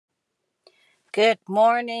Good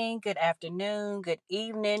morning, good afternoon, good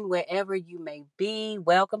evening, wherever you may be.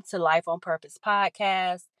 Welcome to Life on Purpose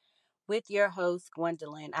podcast with your host,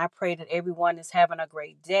 Gwendolyn. I pray that everyone is having a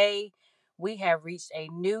great day. We have reached a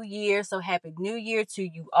new year, so happy new year to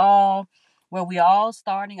you all, where we all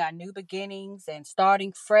starting our new beginnings and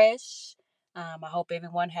starting fresh. I hope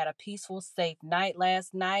everyone had a peaceful, safe night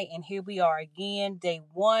last night, and here we are again, day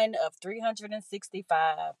one of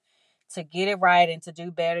 365 to get it right and to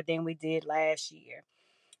do better than we did last year.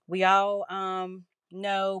 We all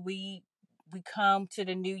know we come to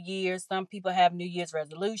the new year. Some people have New Year's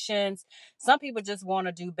resolutions. Some people just want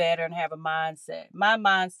to do better and have a mindset. My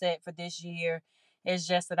mindset for this year is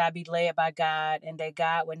just that I be led by God and that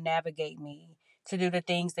God would navigate me to do the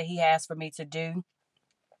things that He has for me to do.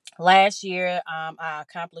 Last year, I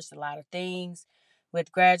accomplished a lot of things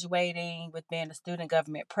with graduating, with being a student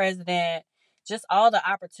government president, just all the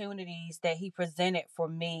opportunities that he presented for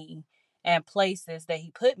me and places that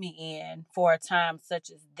he put me in for a time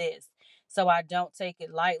such as this. So I don't take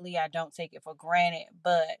it lightly. I don't take it for granted,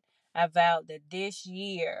 but I vowed that this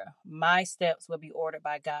year my steps will be ordered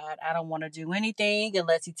by God. I don't want to do anything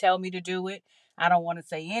unless he tell me to do it. I don't want to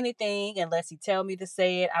say anything unless he tell me to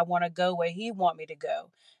say it. I want to go where he want me to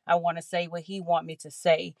go. I want to say what he want me to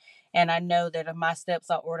say. And I know that if my steps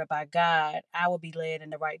are ordered by God, I will be led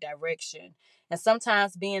in the right direction. And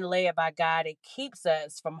sometimes being led by God, it keeps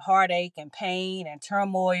us from heartache and pain and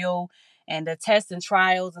turmoil and the tests and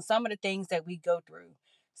trials and some of the things that we go through.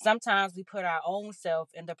 Sometimes we put our own self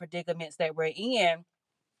in the predicaments that we're in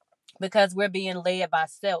because we're being led by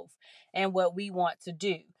self and what we want to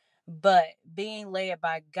do. But being led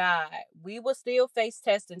by God, we will still face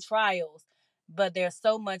tests and trials, but they're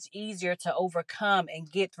so much easier to overcome and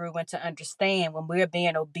get through and to understand when we're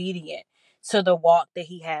being obedient to the walk that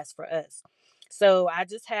He has for us. So I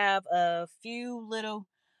just have a few little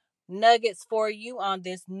nuggets for you on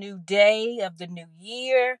this new day of the new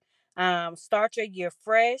year. Start your year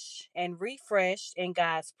fresh and refreshed in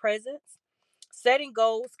God's presence. Setting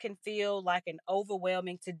goals can feel like an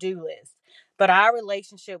overwhelming to do list, but our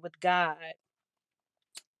relationship with God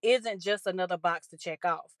isn't just another box to check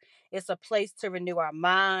off. It's a place to renew our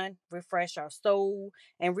mind, refresh our soul,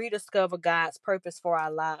 and rediscover God's purpose for our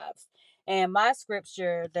lives. And my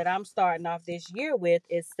scripture that I'm starting off this year with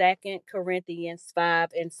is 2 Corinthians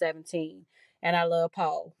 5 and 17. And I love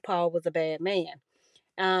Paul. Paul was a bad man.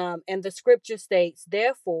 And the scripture states,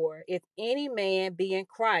 therefore, if any man be in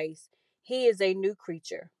Christ, he is a new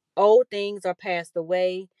creature. Old things are passed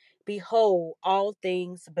away. Behold, all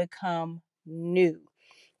things become new.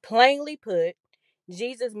 Plainly put,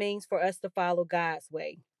 Jesus means for us to follow God's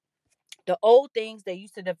way. The old things that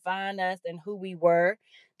used to define us and who we were,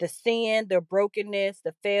 the sin, the brokenness,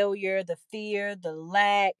 the failure, the fear, the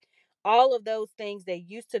lack, all of those things that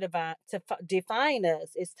used to define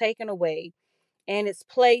us is taken away and it's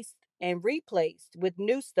placed and replaced with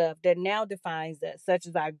new stuff that now defines us, such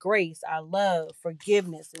as our grace, our love,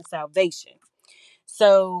 forgiveness, and salvation.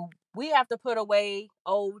 So we have to put away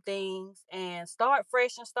old things and start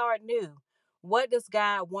fresh and start new. What does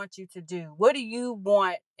God want you to do? What do you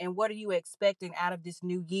want and what are you expecting out of this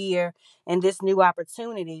new year and this new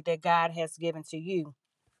opportunity that God has given to you?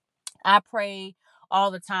 I pray all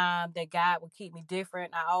the time that God will keep me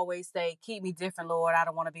different. I always say, keep me different, Lord. I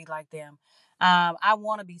don't want to be like them. I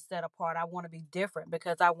want to be set apart. I want to be different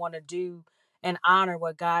because I want to do and honor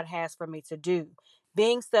what God has for me to do.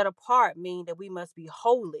 Being set apart means that we must be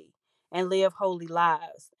holy and live holy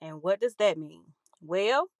lives. And what does that mean?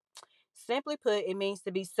 Well, simply put, it means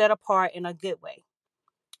to be set apart in a good way.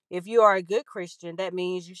 If you are a good Christian, that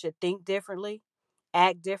means you should think differently,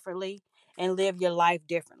 act differently, and live your life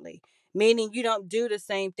differently. Meaning you don't do the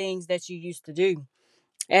same things that you used to do.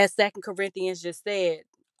 As Second Corinthians just said,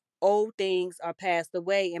 old things are passed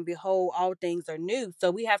away, and behold, all things are new.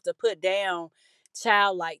 So we have to put down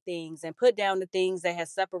childlike things and put down the things that have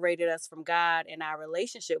separated us from God and our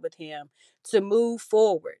relationship with Him to move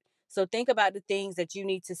forward. So think about the things that you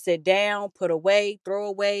need to sit down, put away, throw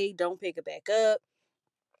away, don't pick it back up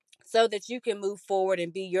so that you can move forward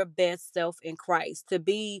and be your best self in Christ, to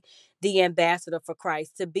be the ambassador for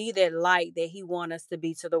Christ, to be that light that He wants us to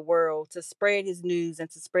be to the world, to spread His news and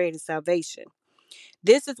to spread His salvation.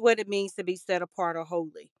 This is what it means to be set apart or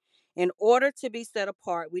holy. In order to be set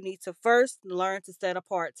apart, we need to first learn to set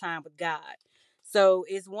apart time with God. So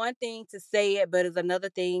it's one thing to say it, but it's another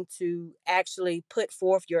thing to actually put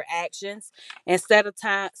forth your actions and set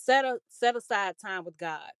aside time with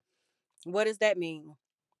God. What does that mean?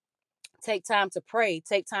 Take time to pray,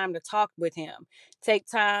 take time to talk with Him, take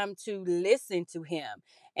time to listen to Him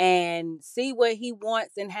and see what He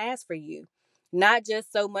wants and has for you. Not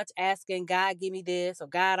just so much asking God, give me this, or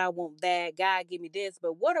God, I want that, God, give me this,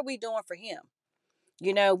 but what are we doing for him?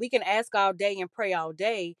 We can ask all day and pray all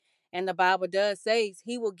day. And the Bible does say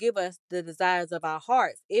he will give us the desires of our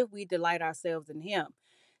hearts if we delight ourselves in him.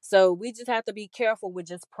 So we just have to be careful with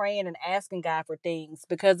just praying and asking God for things,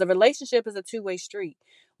 because the relationship is a two-way street.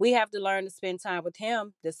 We have to learn to spend time with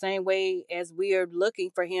him the same way as we are looking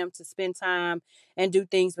for him to spend time and do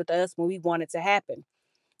things with us when we want it to happen.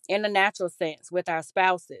 In a natural sense, with our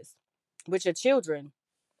spouses, with your children,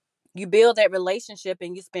 you build that relationship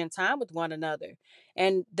and you spend time with one another,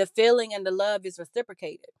 and the feeling and the love is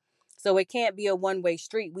reciprocated. So it can't be a one-way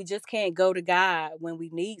street. We just can't go to God when we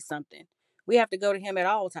need something. We have to go to him at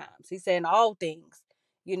all times. He said in all things,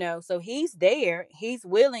 so he's there, he's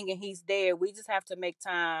willing, and he's there. We just have to make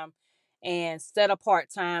time and set apart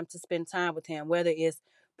time to spend time with him, whether it's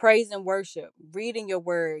praise and worship, reading your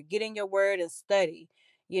word, getting your word and study.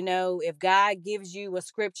 If God gives you a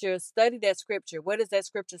scripture, study that scripture. What is that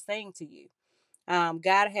scripture saying to you?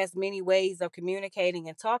 God has many ways of communicating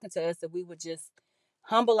and talking to us, if we would just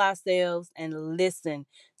humble ourselves and listen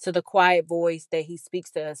to the quiet voice that he speaks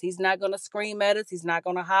to us. He's not going to scream at us. He's not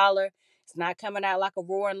going to holler. It's not coming out like a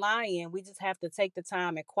roaring lion. We just have to take the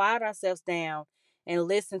time and quiet ourselves down and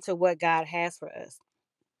listen to what God has for us.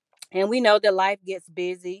 And we know that life gets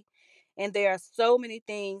busy and there are so many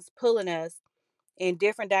things pulling us in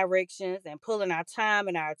different directions and pulling our time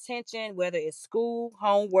and our attention, whether it's school,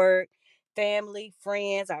 homework, family,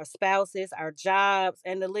 friends, our spouses, our jobs,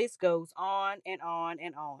 and the list goes on and on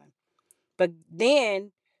and on. But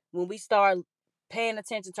then when we start paying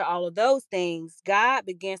attention to all of those things, God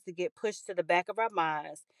begins to get pushed to the back of our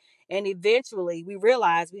minds. And eventually we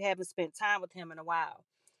realize we haven't spent time with him in a while.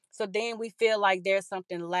 So then we feel like there's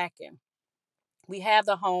something lacking. We have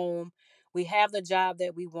the home, we have the job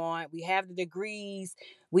that we want, we have the degrees,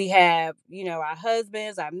 we have, our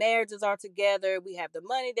husbands, our marriages are together, we have the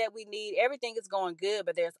money that we need, everything is going good,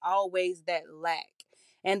 but there's always that lack.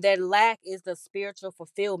 And that lack is the spiritual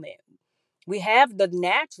fulfillment. We have the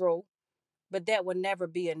natural, but that will never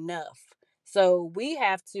be enough. So we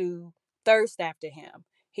have to thirst after him.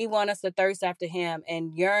 He wants us to thirst after him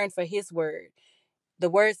and yearn for his word. The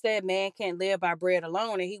word said man can't live by bread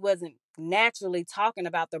alone, and he wasn't naturally talking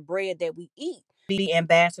about the bread that we eat. Be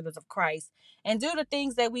ambassadors of Christ and do the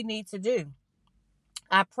things that we need to do.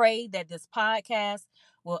 I pray that this podcast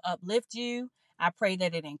will uplift you. I pray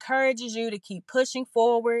that it encourages you to keep pushing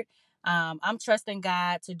forward. I'm trusting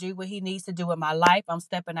God to do what he needs to do in my life. I'm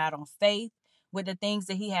stepping out on faith with the things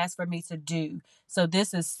that he has for me to do. So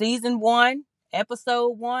this is season 1,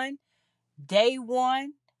 episode 1, day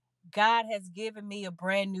 1. God has given me a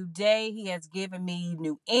brand new day. He has given me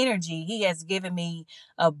new energy. He has given me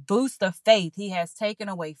a boost of faith. He has taken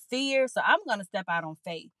away fear. So I'm going to step out on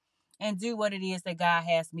faith and do what it is that God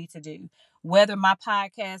has me to do. Whether my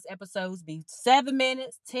podcast episodes be 7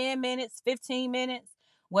 minutes, 10 minutes, 15 minutes,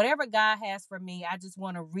 whatever God has for me, I just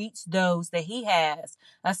want to reach those that he has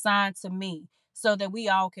assigned to me so that we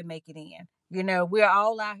all can make it in. We're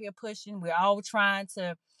all out here pushing. We're all trying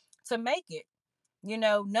to make it.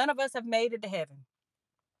 None of us have made it to heaven.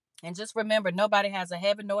 And just remember, nobody has a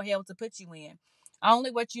heaven nor hell to put you in.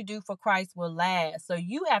 Only what you do for Christ will last. So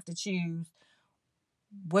you have to choose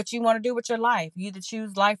what you want to do with your life. You either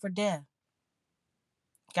choose life or death.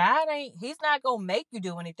 He's not going to make you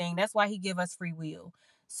do anything. That's why he give us free will.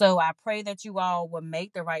 So I pray that you all will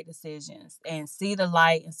make the right decisions and see the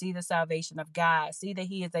light and see the salvation of God. See that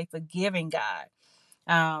he is a forgiving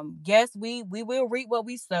God. Yes, we will reap what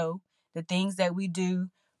we sow. The things that we do,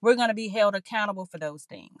 we're going to be held accountable for those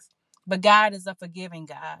things. But God is a forgiving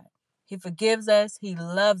God. He forgives us. He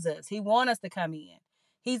loves us. He wants us to come in.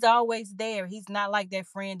 He's always there. He's not like that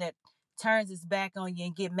friend that turns his back on you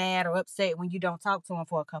and get mad or upset when you don't talk to him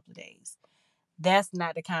for a couple of days. That's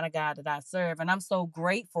not the kind of God that I serve. And I'm so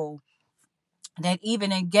grateful that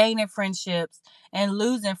even in gaining friendships and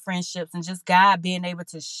losing friendships and just God being able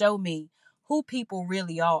to show me who people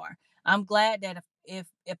really are. I'm glad that if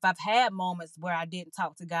I've had moments where I didn't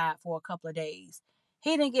talk to God for a couple of days,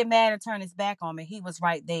 he didn't get mad and turn his back on me. He was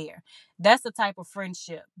right there. That's the type of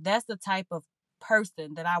friendship. That's the type of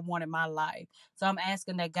person that I want in my life. So I'm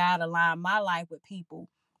asking that God align my life with people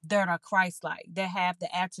that are Christ-like, that have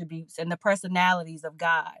the attributes and the personalities of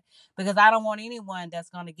God, because I don't want anyone that's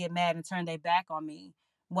going to get mad and turn their back on me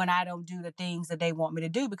when I don't do the things that they want me to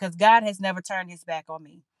do, because God has never turned his back on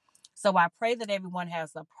me. So I pray that everyone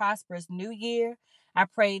has a prosperous new year. I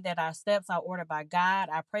pray that our steps are ordered by God.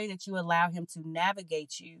 I pray that you allow him to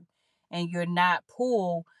navigate you and you're not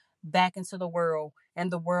pulled back into the world and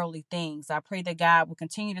the worldly things. I pray that God will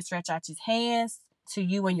continue to stretch out his hands to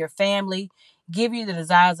you and your family, give you the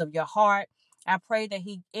desires of your heart. I pray that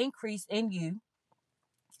He increase in you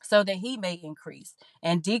so that He may increase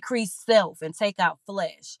and decrease self and take out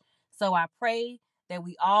flesh. So I pray that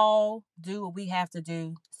we all do what we have to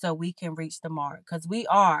do so we can reach the mark, because we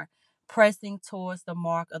are pressing towards the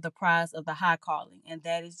mark of the prize of the high calling, and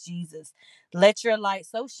that is Jesus. Let your light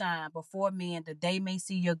so shine before men that they may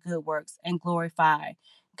see your good works and glorify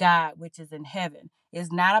God which is in heaven.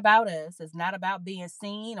 It's not about us. It's not about being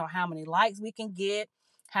seen or how many likes we can get,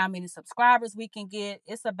 how many subscribers we can get.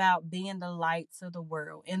 It's about being the light to the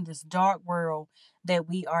world in this dark world that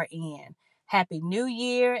we are in. Happy New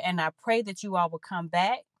Year, and I pray that you all will come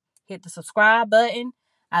back. Hit the subscribe button.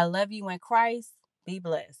 I love you in Christ. Be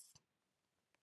blessed.